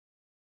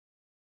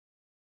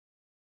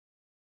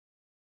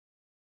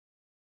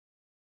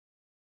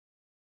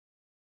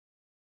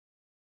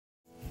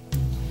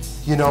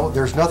You know,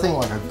 there's nothing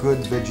like a good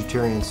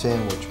vegetarian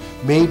sandwich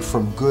made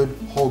from good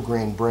whole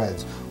grain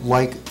breads,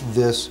 like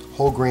this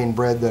whole grain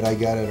bread that I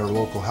got at our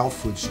local health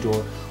food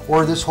store,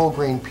 or this whole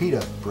grain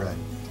pita bread.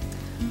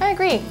 I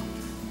agree.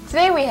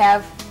 Today we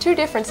have two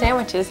different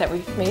sandwiches that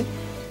we've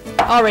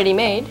already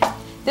made.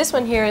 This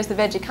one here is the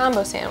Veggie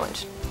Combo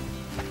Sandwich.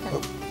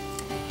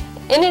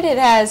 In it, it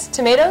has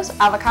tomatoes,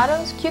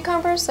 avocados,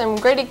 cucumbers, some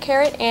grated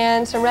carrot,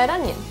 and some red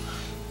onion.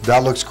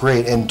 That looks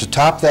great. And to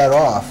top that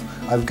off,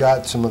 I've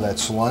got some of that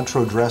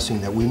cilantro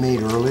dressing that we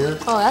made earlier.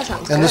 Oh, that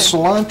sounds good. And the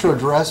cilantro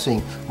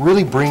dressing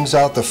really brings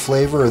out the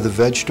flavor of the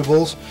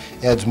vegetables,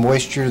 adds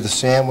moisture to the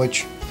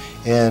sandwich,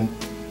 and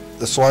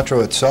the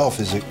cilantro itself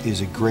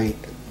is a great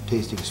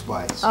tasting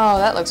spice. Oh,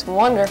 that looks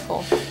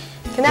wonderful.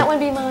 Can that one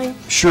be mine?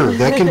 Sure,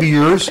 that can be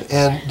yours.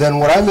 And then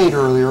what I made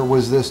earlier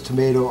was this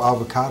tomato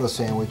avocado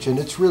sandwich, and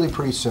it's really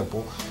pretty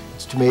simple.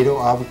 It's tomato,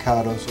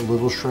 avocados, a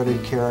little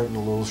shredded carrot, and a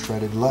little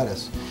shredded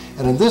lettuce.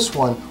 And in this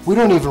one, we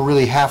don't even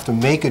really have to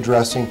make a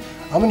dressing.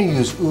 I'm going to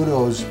use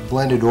Udo's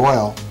blended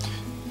oil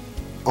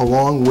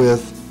along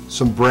with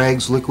some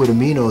Bragg's liquid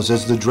aminos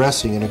as the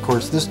dressing, and of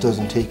course this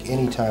doesn't take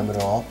any time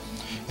at all.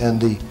 And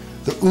the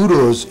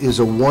Udo's is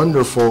a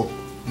wonderful,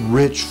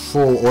 rich,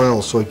 full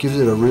oil, so it gives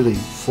it a really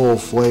full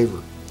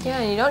flavor.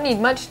 Yeah, and you don't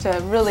need much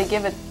to really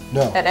give it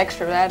that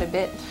extra added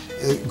bit.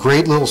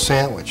 Great little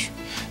sandwich.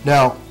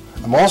 Now,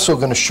 I'm also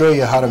going to show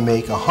you how to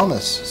make a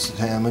hummus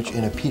sandwich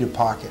in a pita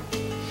pocket.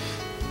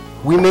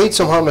 We made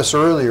some hummus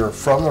earlier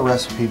from the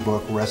recipe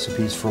book,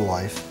 Recipes for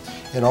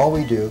Life, and all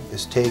we do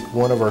is take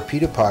one of our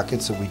pita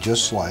pockets that we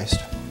just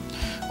sliced,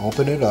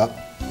 open it up,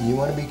 and you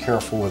want to be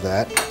careful with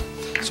that.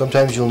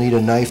 Sometimes you'll need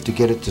a knife to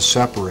get it to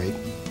separate.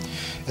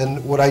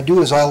 And what I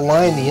do is I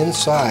line the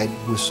inside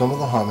with some of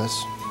the hummus.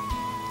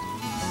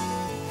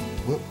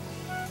 Whoop.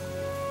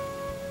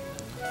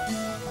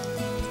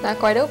 It's not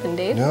quite open,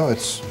 Dave. No,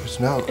 it's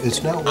not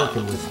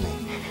working with me.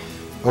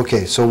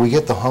 Okay, so we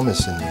get the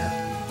hummus in there.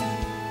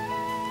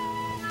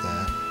 Like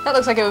that. That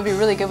looks like it would be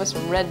really good with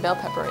some red bell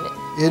pepper in it.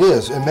 It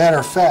is. As a matter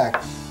of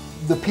fact,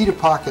 the pita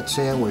pocket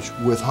sandwich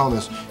with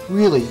hummus,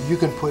 really, you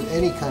can put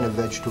any kind of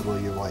vegetable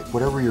you like,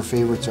 whatever your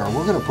favorites are.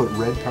 We're going to put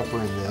red pepper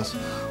in this,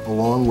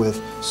 along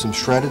with some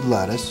shredded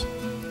lettuce.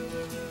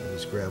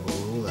 Let's grab a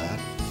little of that.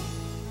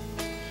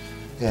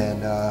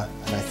 And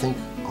I think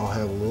I'll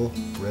have a little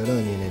red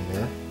onion in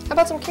there. How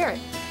about some carrot?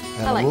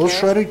 And I like a little carrot.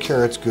 shredded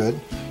carrot's good.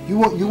 You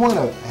want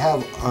to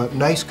have a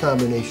nice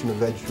combination of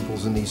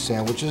vegetables in these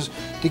sandwiches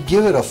to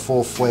give it a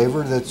full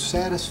flavor that's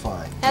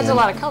satisfying. Adds a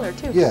lot of color,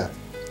 too. Yeah.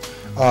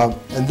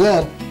 And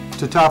then,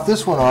 to top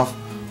this one off,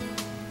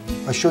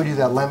 I showed you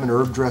that lemon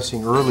herb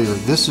dressing earlier.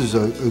 This is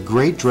a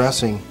great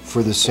dressing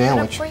for the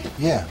sandwich.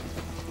 Yeah.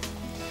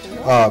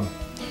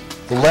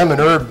 The lemon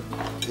herb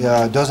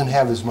doesn't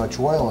have as much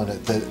oil in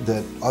it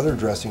that other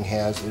dressing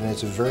has, and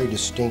it's a very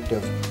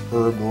distinctive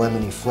herb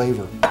lemony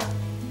flavor.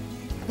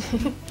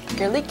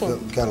 You're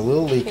leaking. Got a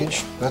little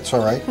leakage. That's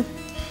all right.